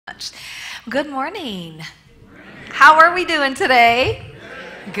church. Good morning. How are we doing today?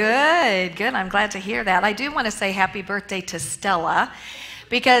 Good, good. I'm glad to hear that. I do want to say happy birthday to Stella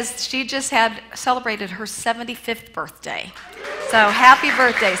because she just had celebrated her 75th birthday. So happy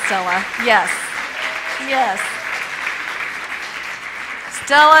birthday, Stella. Yes, yes.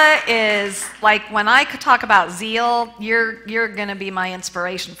 Stella is like, when I could talk about zeal, you're going to be my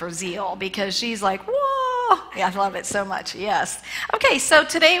inspiration for zeal because she's like, whoa. Yeah, I love it so much. Yes. Okay, so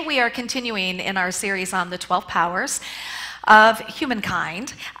today we are continuing in our series on the 12 powers of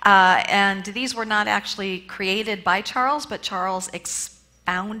humankind. And these were not actually created by Charles, but Charles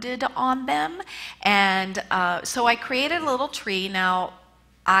expounded on them. And so I created a little tree. Now,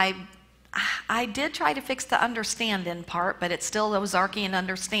 I did try to fix the understanding part, but it's still Ozarkian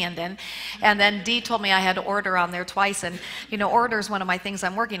understanding. And then Dee told me I had order on there twice, and you know, order is one of my things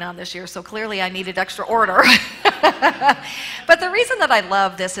I'm working on this year, so clearly I needed extra order. But the reason that I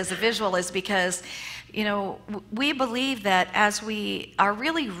love this as a visual is because, you know, we believe that as we are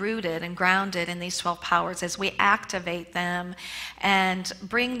really rooted and grounded in these 12 powers, as we activate them and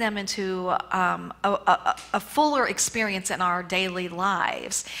bring them into a fuller experience in our daily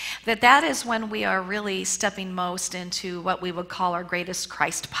lives, that is when we are really stepping most into what we would call our greatest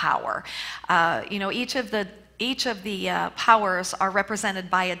Christ power. You know, each of the powers are represented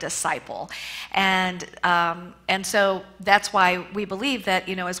by a disciple, and so that's why we believe that,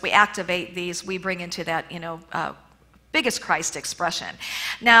 you know, as we activate these, we bring into that, you know, biggest Christ expression.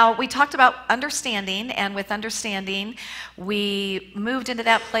 Now, we talked about understanding, and with understanding, we moved into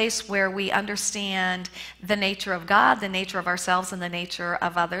that place where we understand the nature of God, the nature of ourselves, and the nature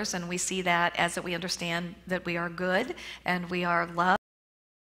of others, and we see that as that we understand that we are good and we are loved.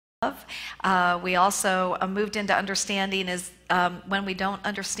 We also moved into understanding is when we don't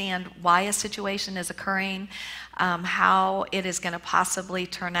understand why a situation is occurring, how it is going to possibly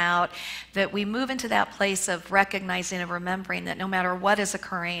turn out, that we move into that place of recognizing and remembering that no matter what is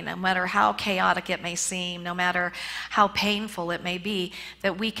occurring, no matter how chaotic it may seem, no matter how painful it may be,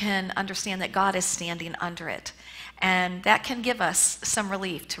 that we can understand that God is standing under it. And that can give us some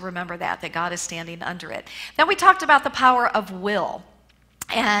relief to remember that God is standing under it. Then we talked about the power of will.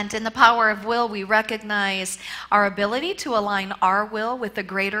 And in the power of will, we recognize our ability to align our will with the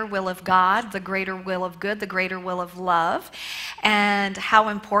greater will of God, the greater will of good, the greater will of love, and how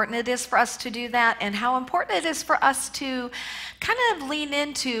important it is for us to do that, and how important it is for us to kind of lean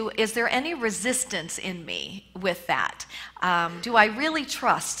into, is there any resistance in me with that? Do I really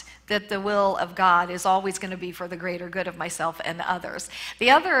trust that the will of God is always going to be for the greater good of myself and others? The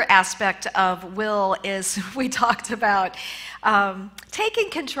other aspect of will is we talked about taking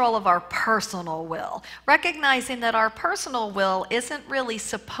control of our personal will, recognizing that our personal will isn't really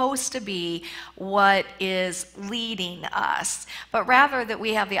supposed to be what is leading us, but rather that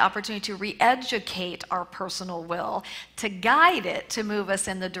we have the opportunity to re-educate our personal will, to guide it, to move us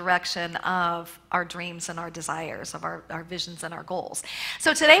in the direction of our dreams and our desires, of our visions and our goals.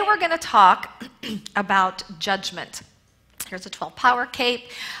 So today we're going to talk about judgment. Here's a 12 power cape.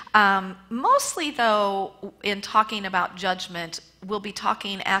 Mostly though, in talking about judgment, we'll be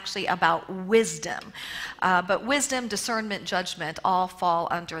talking actually about wisdom. But wisdom, discernment, judgment all fall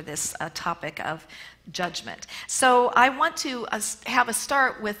under this topic of judgment. So I want to have a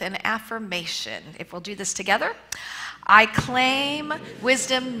start with an affirmation. If we'll do this together. I claim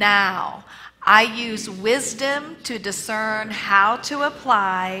wisdom now. I use wisdom to discern how to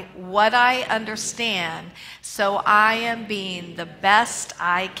apply what I understand, so I am being the best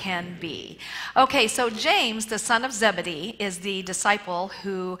I can be. Okay, so James, the son of Zebedee, is the disciple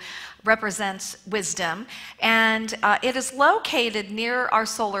who represents wisdom, and it is located near our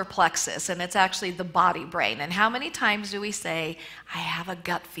solar plexus, and it's actually the body brain. And how many times do we say, I have a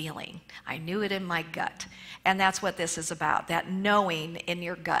gut feeling? I knew it in my gut. And that's what this is about, that knowing in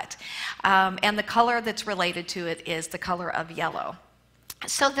your gut. And the color that's related to it is the color of yellow.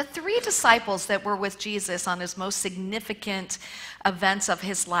 So the three disciples that were with Jesus on his most significant events of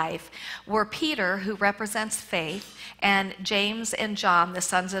his life were Peter, who represents faith, and James and John, the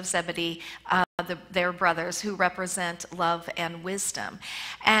sons of Zebedee, their brothers, who represent love and wisdom.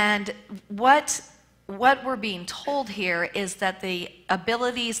 And what we're being told here is that the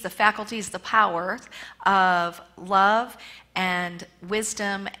abilities, the faculties, the power of love and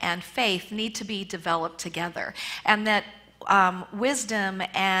wisdom and faith need to be developed together, and that wisdom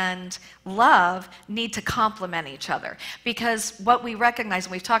and love need to complement each other. Because what we recognize,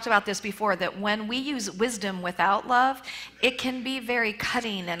 and we've talked about this before, that when we use wisdom without love, it can be very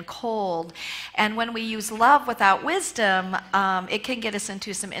cutting and cold. And when we use love without wisdom, it can get us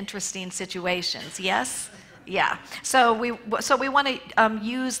into some interesting situations. Yes? Yeah. So we want to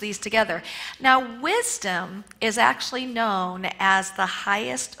use these together. Now, wisdom is actually known as the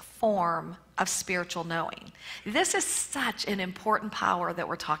highest form of spiritual knowing. This is such an important power that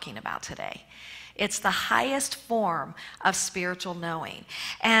we're talking about today. It's the highest form of spiritual knowing.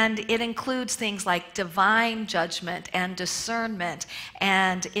 And it includes things like divine judgment and discernment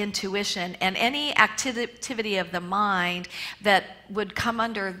and intuition and any activity of the mind that would come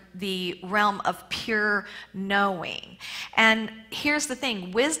under the realm of pure knowing. And here's the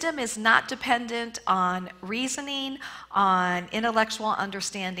thing, wisdom is not dependent on reasoning, on intellectual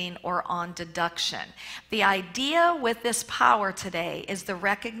understanding, or on deduction. The idea with this power today is the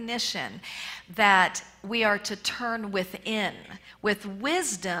recognition that we are to turn within. With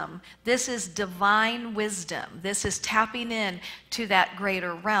wisdom, this is divine wisdom. This is tapping in to that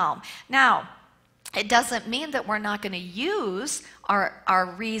greater realm. Now, it doesn't mean that we're not going to use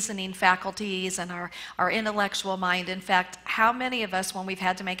our reasoning faculties and our intellectual mind. In fact, how many of us, when we've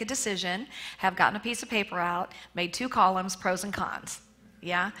had to make a decision, have gotten a piece of paper out, made 2 columns, pros and cons?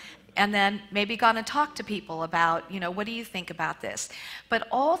 Yeah? And then maybe gone and talked to people about, what do you think about this? But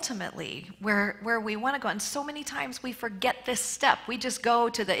ultimately, where we want to go, and so many times we forget this step. We just go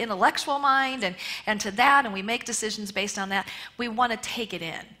to the intellectual mind and to that, and we make decisions based on that. We want to take it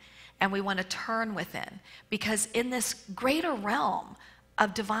in, and we want to turn within. Because in this greater realm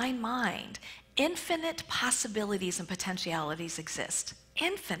of divine mind, infinite possibilities and potentialities exist.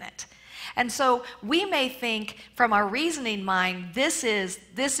 Infinite. And so we may think from our reasoning mind, this is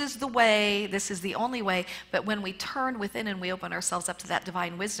the way, this is the only way, but when we turn within and we open ourselves up to that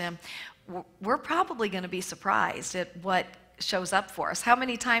divine wisdom, we're probably going to be surprised at what shows up for us. How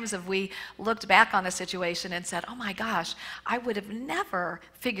many times have we looked back on a situation and said, oh my gosh, I would have never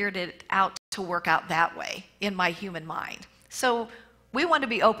figured it out to work out that way in my human mind. So we want to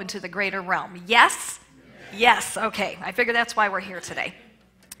be open to the greater realm. Yes? Yes. Okay. I figure that's why we're here today.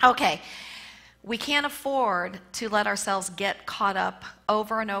 Okay, we can't afford to let ourselves get caught up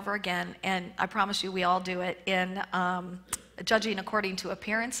over and over again, and I promise you we all do it, in judging according to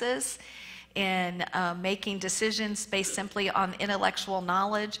appearances, in making decisions based simply on intellectual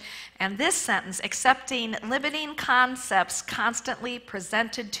knowledge. And this sentence, accepting limiting concepts constantly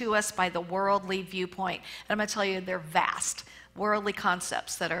presented to us by the worldly viewpoint. And I'm going to tell you, they're vast. Worldly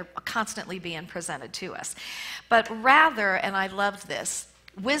concepts that are constantly being presented to us. But rather, and I love this,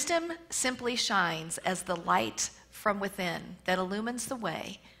 wisdom simply shines as the light from within that illumines the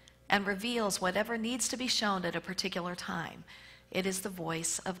way and reveals whatever needs to be shown at a particular time. It is the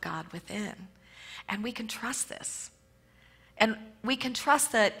voice of God within. And we can trust this. And we can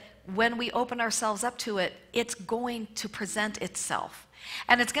trust that when we open ourselves up to it, it's going to present itself.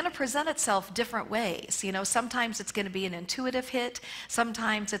 And it's going to present itself different ways. Sometimes it's going to be an intuitive hit.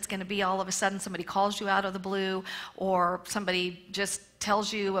 Sometimes it's going to be all of a sudden somebody calls you out of the blue, or somebody just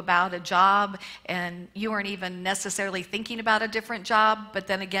tells you about a job and you weren't even necessarily thinking about a different job, but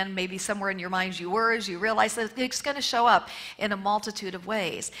then again, maybe somewhere in your mind you were, as you realize that it's going to show up in a multitude of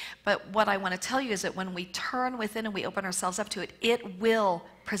ways. But what I want to tell you is that when we turn within and we open ourselves up to it, it will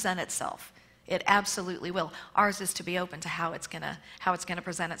present itself. It absolutely will. Ours is to be open to how it's going to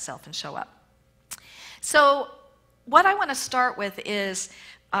present itself and show up. So what I want to start with is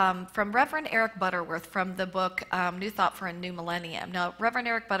from Reverend Eric Butterworth, from the book New Thought for a New Millennium. Now, Reverend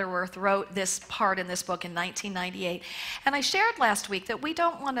Eric Butterworth wrote this part in this book in 1998. And I shared last week that we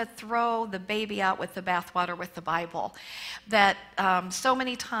don't want to throw the baby out with the bathwater with the Bible. That so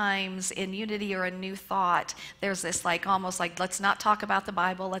many times in Unity or a New Thought, there's this almost like, let's not talk about the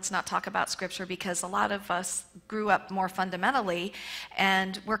Bible, let's not talk about Scripture, because a lot of us grew up more fundamentally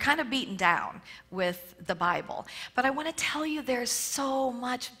and we're kind of beaten down with the Bible. But I want to tell you, there's so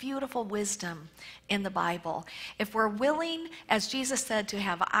much beautiful wisdom in the Bible. If we're willing, as Jesus said, to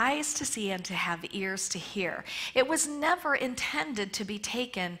have eyes to see and to have ears to hear. It was never intended to be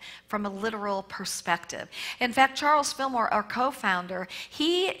taken from a literal perspective. In fact, Charles Fillmore, our co-founder,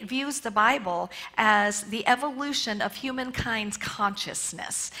 he views the Bible as the evolution of humankind's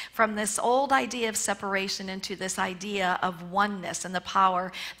consciousness, from this old idea of separation into this idea of oneness and the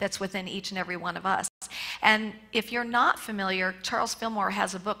power that's within each and every one of us. And if you're not familiar, Charles Fillmore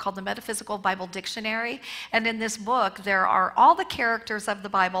has a book called The Metaphysical Bible Dictionary. And in this book, there are all the characters of the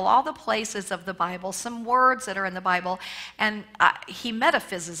Bible, all the places of the Bible, some words that are in the Bible, and he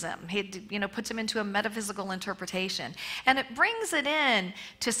metaphysizes them. He puts them into a metaphysical interpretation. And it brings it in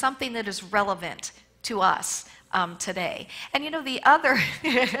to something that is relevant to us today. And the other,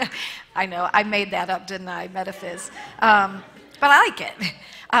 I know, I made that up, didn't I, metaphys? But I like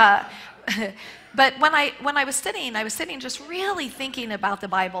it. But when I was sitting just really thinking about the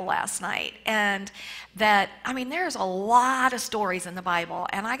Bible last night, and that, I mean, there's a lot of stories in the Bible,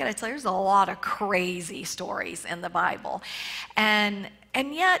 and I got to tell you, there's a lot of crazy stories in the Bible. And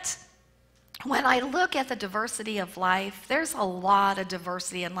yet, when I look at the diversity of life, there's a lot of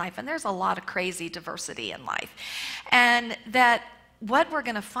diversity in life, and there's a lot of crazy diversity in life. And that what we're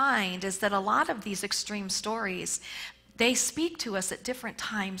going to find is that a lot of these extreme stories, they speak to us at different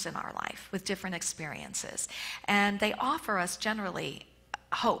times in our life with different experiences. And they offer us generally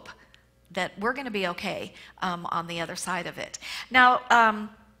hope that we're going to be okay on the other side of it. Now,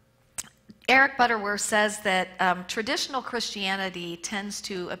 Eric Butterworth says that traditional Christianity tends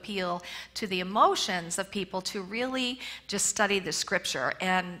to appeal to the emotions of people to really just study the scripture.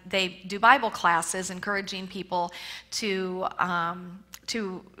 And they do Bible classes encouraging people to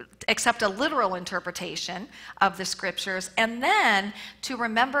accept a literal interpretation of the scriptures, and then to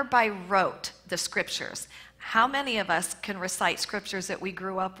remember by rote the scriptures. How many of us can recite scriptures that we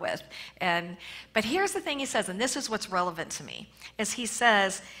grew up with? But here's the thing he says, and this is what's relevant to me, is he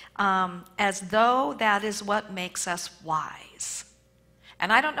says, as though that is what makes us wise.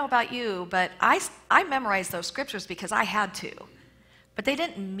 And I don't know about you, but I memorized those scriptures because I had to. But they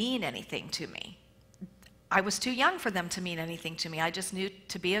didn't mean anything to me. I was too young for them to mean anything to me. I just knew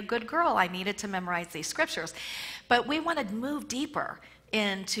to be a good girl, I needed to memorize these scriptures. But we want to move deeper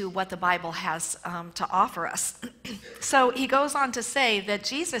into what the Bible has to offer us. So he goes on to say that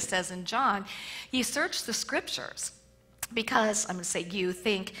Jesus says in John, "You search the scriptures because," I'm going to say "you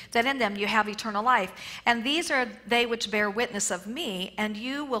think that in them you have eternal life. And these are they which bear witness of me, and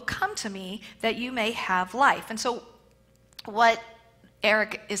you will come to me that you may have life." And so what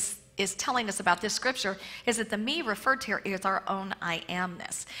Eric is telling us about this scripture is that the me referred to here is our own I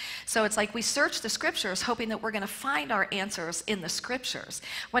amness. So it's like we search the scriptures hoping that we're going to find our answers in the scriptures,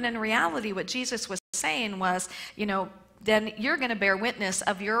 when in reality what Jesus was saying was, then you're going to bear witness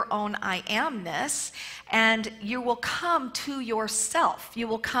of your own I amness, and you will come to yourself. You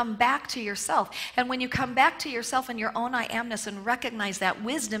will come back to yourself. And when you come back to yourself and your own I amness and recognize that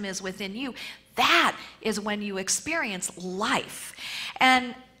wisdom is within you, that is when you experience life.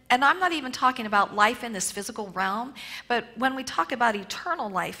 And I'm not even talking about life in this physical realm, but when we talk about eternal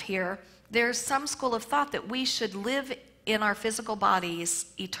life here, there's some school of thought that we should live in our physical bodies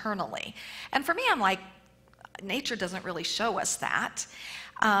eternally. And for me, I'm like, nature doesn't really show us that.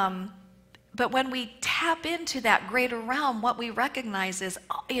 But when we tap into that greater realm, what we recognize is,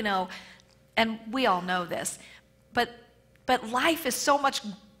 and we all know this, but life is so much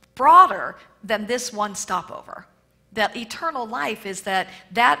broader than this one stopover. That eternal life is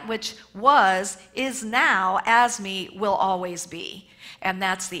that which was, is now, as me, will always be. And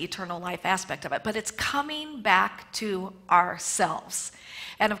that's the eternal life aspect of it. But it's coming back to ourselves.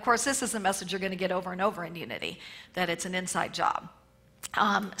 And of course, this is a message you're going to get over and over in Unity, that it's an inside job.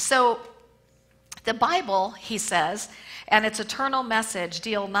 So the Bible, he says, and its eternal message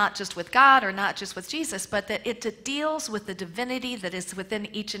deal not just with God or not just with Jesus, but that it deals with the divinity that is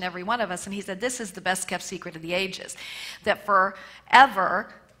within each and every one of us. And he said this is the best kept secret of the ages, that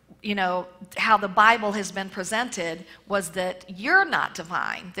forever, how the Bible has been presented was that you're not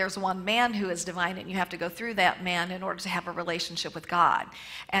divine. There's one man who is divine, and you have to go through that man in order to have a relationship with God.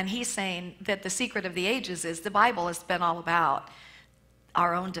 And he's saying that the secret of the ages is the Bible has been all about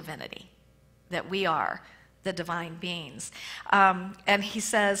our own divinity, that we are the divine beings. And he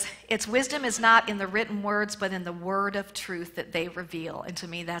says, its wisdom is not in the written words, but in the word of truth that they reveal. And to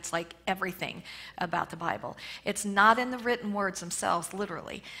me, that's like everything about the Bible. It's not in the written words themselves,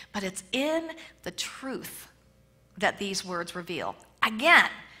 literally, but it's in the truth that these words reveal.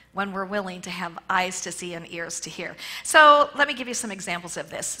 Again, when we're willing to have eyes to see and ears to hear. So let me give you some examples of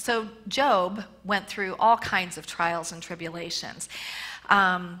this. So Job went through all kinds of trials and tribulations.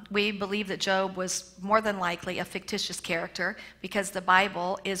 We believe that Job was more than likely a fictitious character because the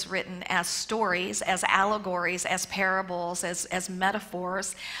Bible is written as stories, as allegories, as parables, as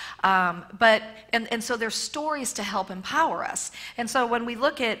metaphors. And so there's stories to help empower us. And so when we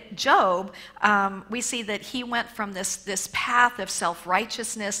look at Job, we see that he went from this path of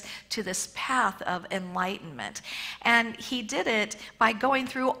self-righteousness to this path of enlightenment. And he did it by going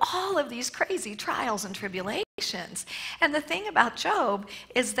through all of these crazy trials and tribulations. And the thing about Job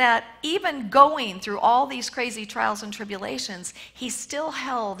is that even going through all these crazy trials and tribulations, he still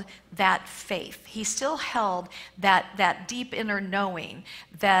held that faith. He still held that deep inner knowing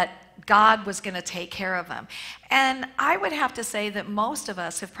that God was going to take care of him. And I would have to say that most of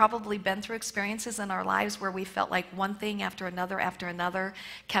us have probably been through experiences in our lives where we felt like one thing after another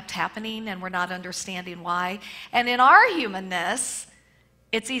kept happening and we're not understanding why. And in our humanness,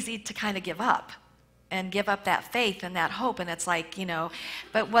 it's easy to kind of give up and give up that faith and that hope. And it's like,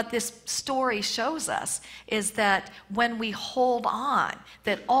 but what this story shows us is that when we hold on,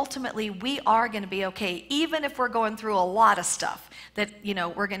 that ultimately we are going to be okay, even if we're going through a lot of stuff, that,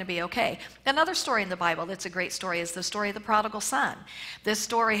 we're going to be okay. Another story in the Bible that's a great story is the story of the prodigal son. This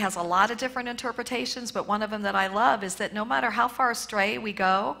story has a lot of different interpretations, but one of them that I love is that no matter how far astray we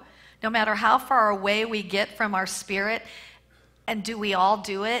go, no matter how far away we get from our spirit, and do we all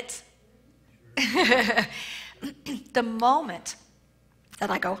do it? The moment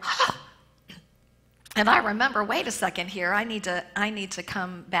that I go, and I remember, wait a second here, I need to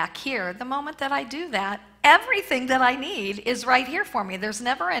come back here. The moment that I do that, everything that I need is right here for me. There's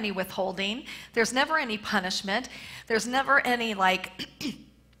never any withholding. There's never any punishment. There's never any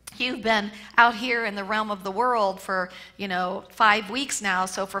you've been out here in the realm of the world for, 5 weeks now,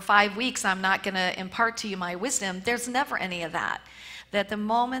 so for 5 weeks I'm not going to impart to you my wisdom. There's never any of that. That the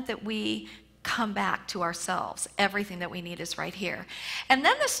moment that we come back to ourselves, everything that we need is right here. And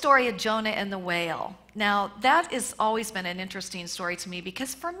then the story of Jonah and the whale. Now, that has always been an interesting story to me,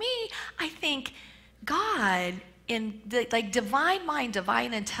 because for me, I think God, in the divine mind,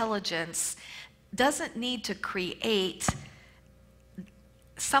 divine intelligence, doesn't need to create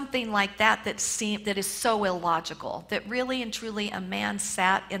something like that that is so illogical, that really and truly a man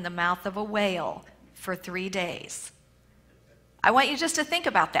sat in the mouth of a whale for 3 days. I want you just to think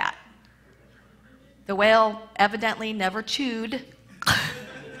about that. The whale evidently never chewed.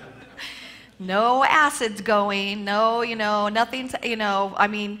 No acids going, no, nothing,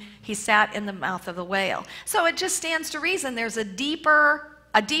 he sat in the mouth of the whale. So it just stands to reason there's a deeper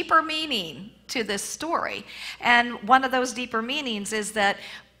meaning to this story. And one of those deeper meanings is that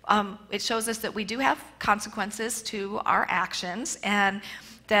it shows us that we do have consequences to our actions, and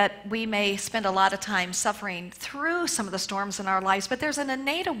that we may spend a lot of time suffering through some of the storms in our lives, but there's an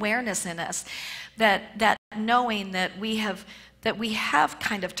innate awareness in us that knowing that we have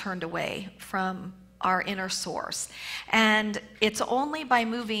kind of turned away from our inner source. And it's only by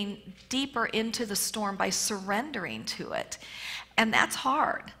moving deeper into the storm, by surrendering to it. And that's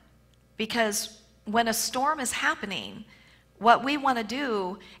hard, because when a storm is happening, what we want to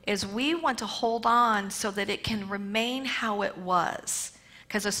do is we want to hold on so that it can remain how it was.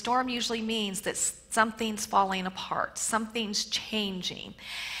 Because a storm usually means that something's falling apart, something's changing.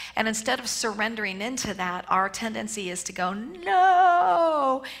 And instead of surrendering into that, our tendency is to go,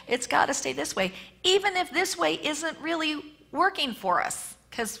 no, it's got to stay this way, even if this way isn't really working for us,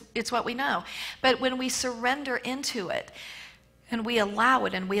 because it's what we know. But when we surrender into it, and we allow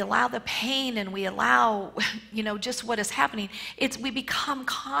it, and we allow the pain, and we allow, just what is happening, we become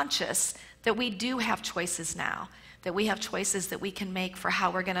conscious that we do have choices now, that we have choices that we can make for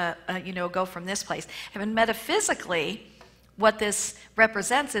how we're going to, go from this place. And metaphysically, what this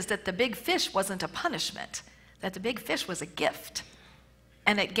represents is that the big fish wasn't a punishment, that the big fish was a gift.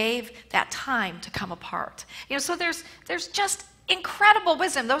 And it gave that time to come apart. So there's just incredible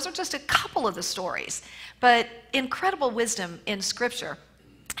wisdom. Those are just a couple of the stories, but incredible wisdom in Scripture.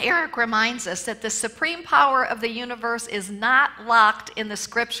 Eric reminds us that the supreme power of the universe is not locked in the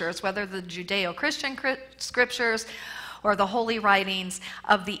Scriptures, whether the Judeo-Christian Scriptures or the holy writings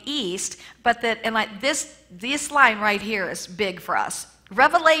of the East, but that, and this line right here is big for us.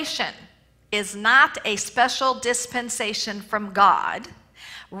 Revelation is not a special dispensation from God,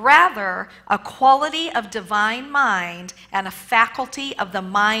 rather a quality of divine mind and a faculty of the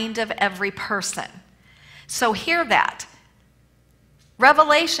mind of every person. So hear that.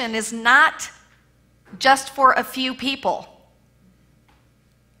 Revelation is not just for a few people.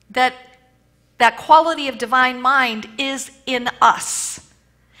 That quality of divine mind is in us.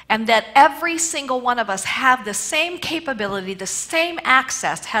 And that every single one of us have the same capability, the same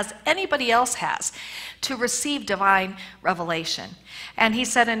access as anybody else has to receive divine revelation. And he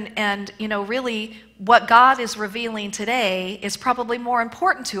said, and really what God is revealing today is probably more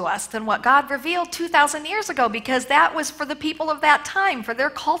important to us than what God revealed 2,000 years ago, because that was for the people of that time, for their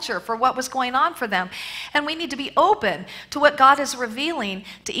culture, for what was going on for them. And we need to be open to what God is revealing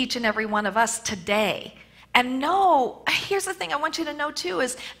to each and every one of us today. And know, here's the thing I want you to know too,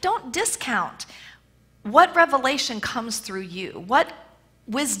 is don't discount what revelation comes through you, what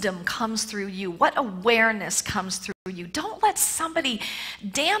wisdom comes through you, what awareness comes through you. Don't let somebody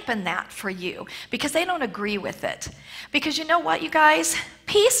dampen that for you because they don't agree with it. Because you know what, you guys?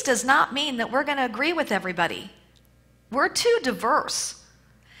 Peace does not mean that we're going to agree with everybody. We're too diverse.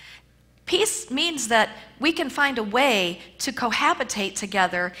 Peace means that we can find a way to cohabitate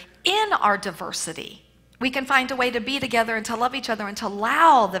together in our diversity. We can find a way to be together and to love each other and to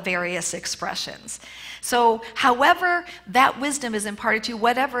allow the various expressions. So however that wisdom is imparted to you,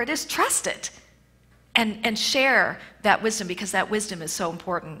 whatever it is, trust it and share that wisdom, because that wisdom is so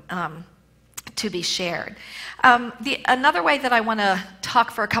important to be shared. Another way that I want to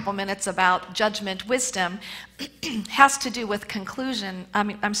talk for a couple minutes about judgment wisdom has to do with conclusion. I'm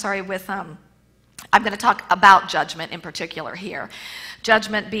going to talk about judgment in particular here.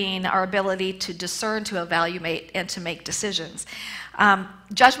 Judgment being our ability to discern, to evaluate, and to make decisions.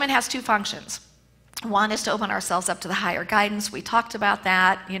 Judgment has two functions. One is to open ourselves up to the higher guidance. We talked about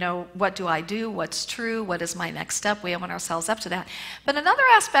that. You know, what do I do? What's true? What is my next step? We open ourselves up to that. But another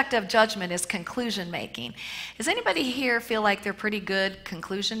aspect of judgment is conclusion making. Does anybody here feel like they're pretty good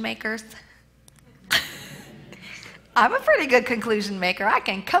conclusion makers? I'm a pretty good conclusion maker. I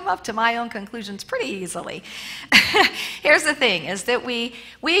can come up to my own conclusions pretty easily. Here's the thing, is that we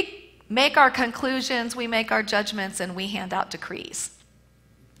make our conclusions, we make our judgments, and we hand out decrees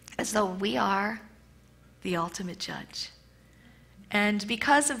as though we are the ultimate judge. And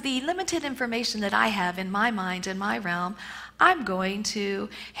because of the limited information that I have in my mind, in my realm, I'm going to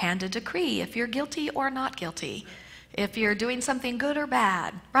hand a decree if you're guilty or not guilty, if you're doing something good or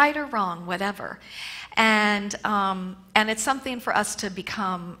bad, right or wrong, whatever. And it's something for us to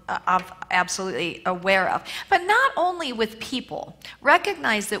become absolutely aware of. But not only with people.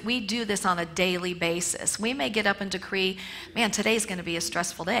 Recognize that we do this on a daily basis. We may get up and decree, man, today's going to be a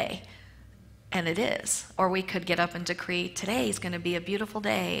stressful day. And it is. Or we could get up and decree, today's going to be a beautiful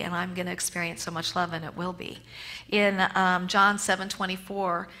day, and I'm going to experience so much love, and it will be. In John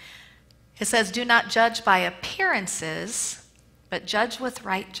 7:24, it says, do not judge by appearances, but judge with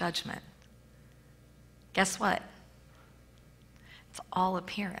right judgment. Guess what? It's all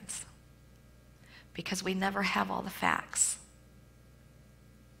appearance, because we never have all the facts.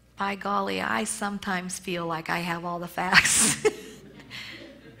 By golly, I sometimes feel like I have all the facts.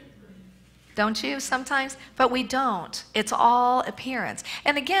 Don't you sometimes? But we don't. It's all appearance.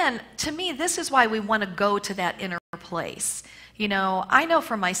 And again, to me, this is why we want to go to that inner place. You know, I know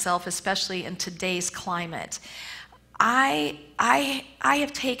for myself, especially in today's climate, I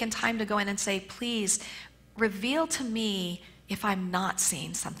have taken time to go in and say, please, reveal to me if I'm not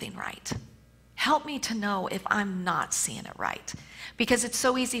seeing something right. Help me to know if I'm not seeing it right. Because it's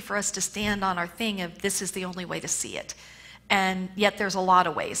so easy for us to stand on our thing of this is the only way to see it. And yet there's a lot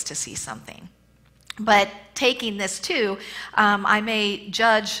of ways to see something. But taking this too, I may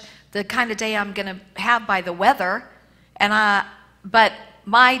judge the kind of day I'm going to have by the weather, but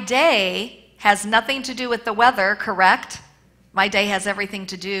my day has nothing to do with the weather, correct? My day has everything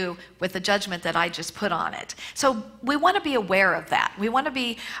to do with the judgment that I just put on it. So we want to be aware of that. We want to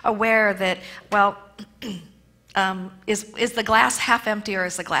be aware that, well, is the glass half empty or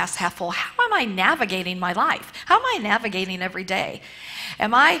is the glass half full? How am I navigating my life? How am I navigating every day?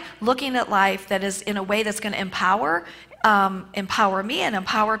 Am I looking at life that is in a way that's going to empower me and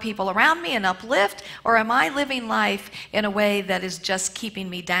empower people around me and uplift? Or am I living life in a way that is just keeping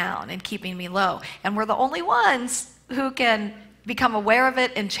me down and keeping me low? And we're the only ones who can become aware of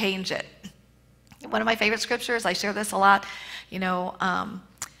it and change it. One of my favorite scriptures, I share this a lot, you know,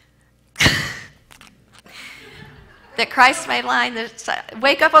 that Christ made line,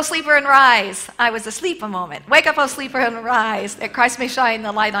 wake up, O sleeper, and rise. I was asleep a moment. Wake up, O sleeper, and rise, that Christ may shine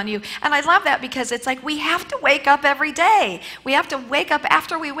the light on you. And I love that because it's like we have to wake up every day. We have to wake up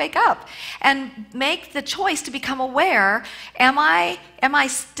after we wake up and make the choice to become aware. Am I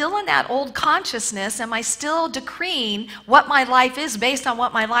still in that old consciousness? Am I still decreeing what my life is based on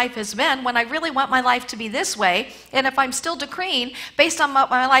what my life has been when I really want my life to be this way? And if I'm still decreeing based on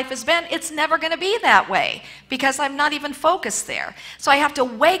what my life has been, it's never going to be that way because I'm not even focused there. So I have to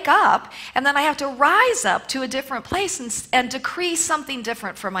wake up, and then I have to rise up to a different place and decree something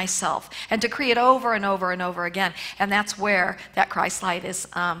different for myself and decree it over and over and over again. And that's where that Christ light is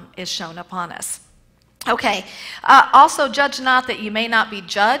shown upon us. Okay, also judge not that you may not be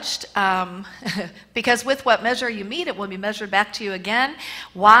judged, because with what measure you meet, it will be measured back to you again.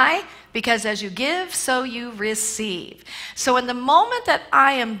 Why? Because as you give, so you receive. So in the moment that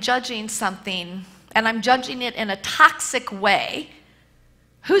I am judging something, and I'm judging it in a toxic way,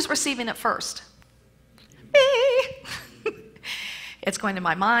 who's receiving it first? Me. It's going to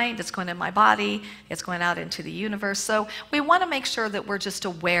my mind, it's going to my body, it's going out into the universe. So we want to make sure that we're just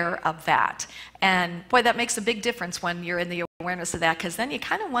aware of that. And boy, that makes a big difference when you're in the awareness of that, because then you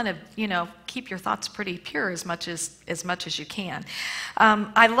kind of want to, you know, keep your thoughts pretty pure as much as you can.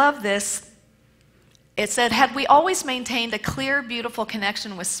 I love this. It said, had we always maintained a clear, beautiful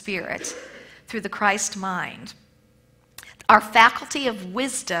connection with Spirit through the Christ mind, Our faculty of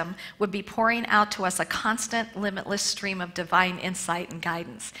wisdom would be pouring out to us a constant, limitless stream of divine insight and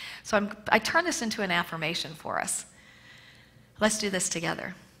guidance. So I turn this into an affirmation for us. Let's do this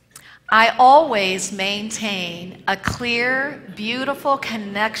together. I always maintain a clear, beautiful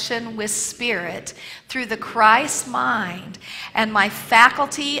connection with Spirit through the Christ mind, and my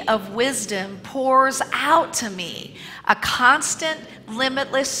faculty of wisdom pours out to me a constant,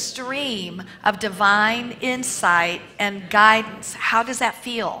 limitless stream of divine insight and guidance. How does that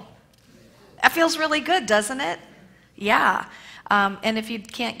feel? That feels really good, doesn't it? Yeah. And if you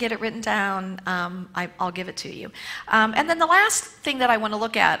can't get it written down, I'll give it to you. And then the last thing that I want to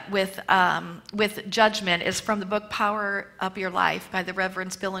look at with judgment is from the book Power Up Your Life by the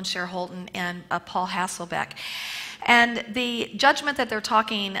Reverends Bill and Cher Holton and Paul Hasselbeck. And the judgment that they're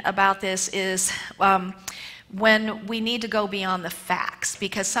talking about this is when we need to go beyond the facts,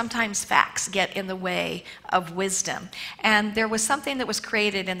 because sometimes facts get in the way of wisdom. And there was something that was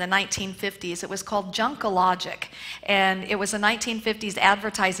created in the 1950s. It was called Junkalogic. And it was a 1950s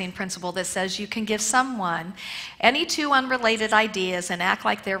advertising principle that says you can give someone any two unrelated ideas and act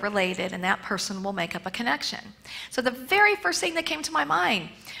like they're related, and that person will make up a connection. So the very first thing that came to my mind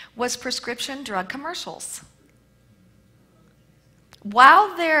was prescription drug commercials.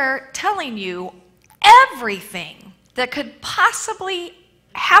 While they're telling you everything that could possibly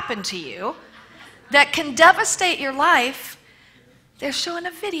happen to you that can devastate your life, they're showing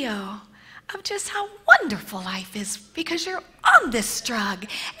a video of just how wonderful life is because you're on this drug,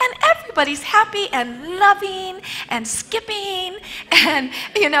 and everybody's happy and loving and skipping, and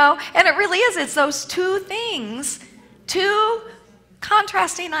and it really is. It's those two things, two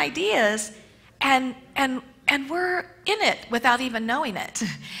contrasting ideas, and we're in it without even knowing it.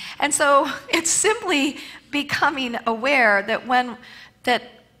 And so it's simply becoming aware that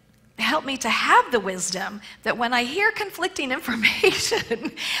help me to have the wisdom that when I hear conflicting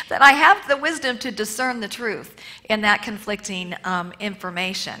information, that I have the wisdom to discern the truth in that conflicting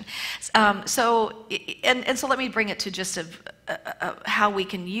information. So let me bring it to just how we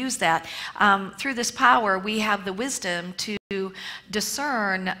can use that. Through this power, we have the wisdom to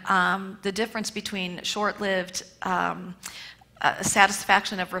discern the difference between short-lived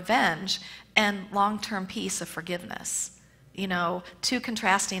satisfaction of revenge and long-term peace of forgiveness. Two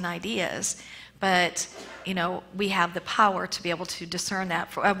contrasting ideas, but we have the power to be able to discern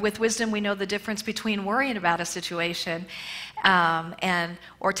that. With wisdom, we know the difference between worrying about a situation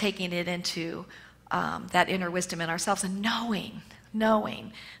or taking it into that inner wisdom in ourselves and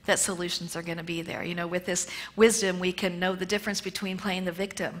knowing that solutions are going to be there. With this wisdom, we can know the difference between playing the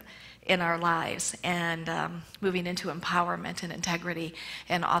victim in our lives and moving into empowerment and integrity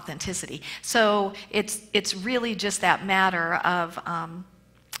and authenticity. So it's really just that matter of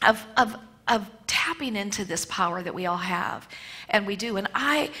tapping into this power that we all have, and we do. And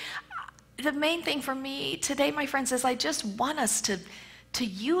the main thing for me today, my friends, is I just want us to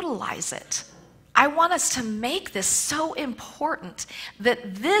utilize it. I want us to make this so important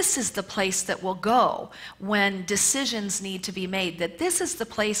that this is the place that we'll go when decisions need to be made, that this is the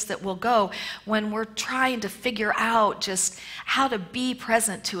place that we'll go when we're trying to figure out just how to be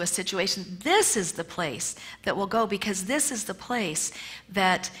present to a situation. This is the place that we'll go, because this is the place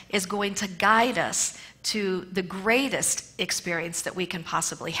that is going to guide us to the greatest experience that we can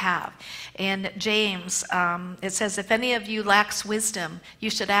possibly have. And James, it says, if any of you lacks wisdom,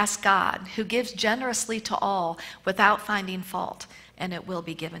 you should ask God, who gives generously to all without finding fault, and it will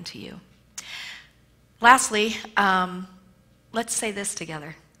be given to you. Lastly, let's say this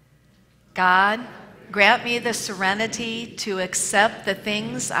together. God, grant me the serenity to accept the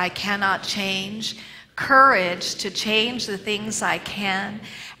things I cannot change, courage to change the things I can,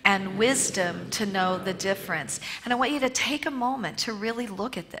 and wisdom to know the difference. And I want you to take a moment to really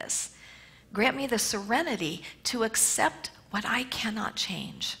look at this. Grant me the serenity to accept what I cannot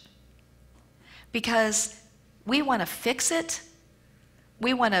change. Because we want to fix it.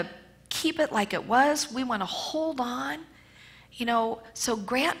 We want to keep it like it was. We want to hold on. So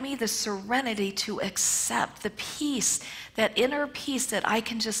grant me the serenity to accept the peace, that inner peace that I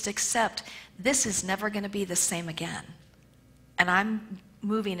can just accept. This is never going to be the same again. And I'm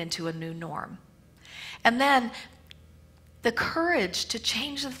moving into a new norm. And then the courage to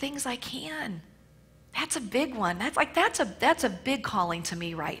change the things I can. That's a big one. That's a big calling to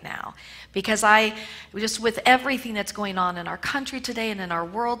me right now, because I just, with everything that's going on in our country today and in our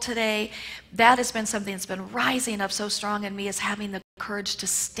world today, that has been something that's been rising up so strong in me, is having the courage to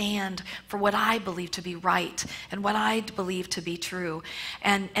stand for what I believe to be right and what I believe to be true,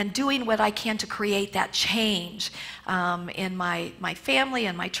 and doing what I can to create that change in my family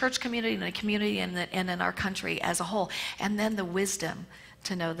and my church community and the community and in our country as a whole, and then the wisdom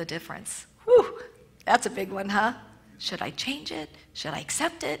to know the difference. Whew. That's a big one, huh? Should I change it? Should I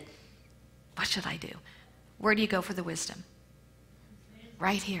accept it? What should I do? Where do you go for the wisdom?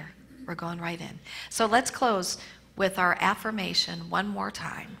 Right here. We're going right in. So let's close with our affirmation one more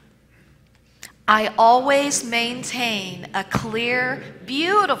time. I always maintain a clear,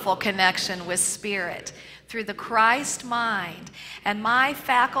 beautiful connection with Spirit through the Christ mind, and my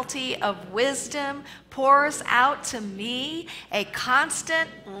faculty of wisdom pours out to me a constant,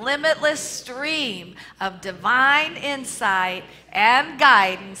 limitless stream of divine insight and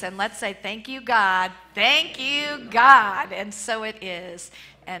guidance. And let's say, thank you, God. Thank you, God. And so it is.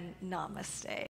 And namaste.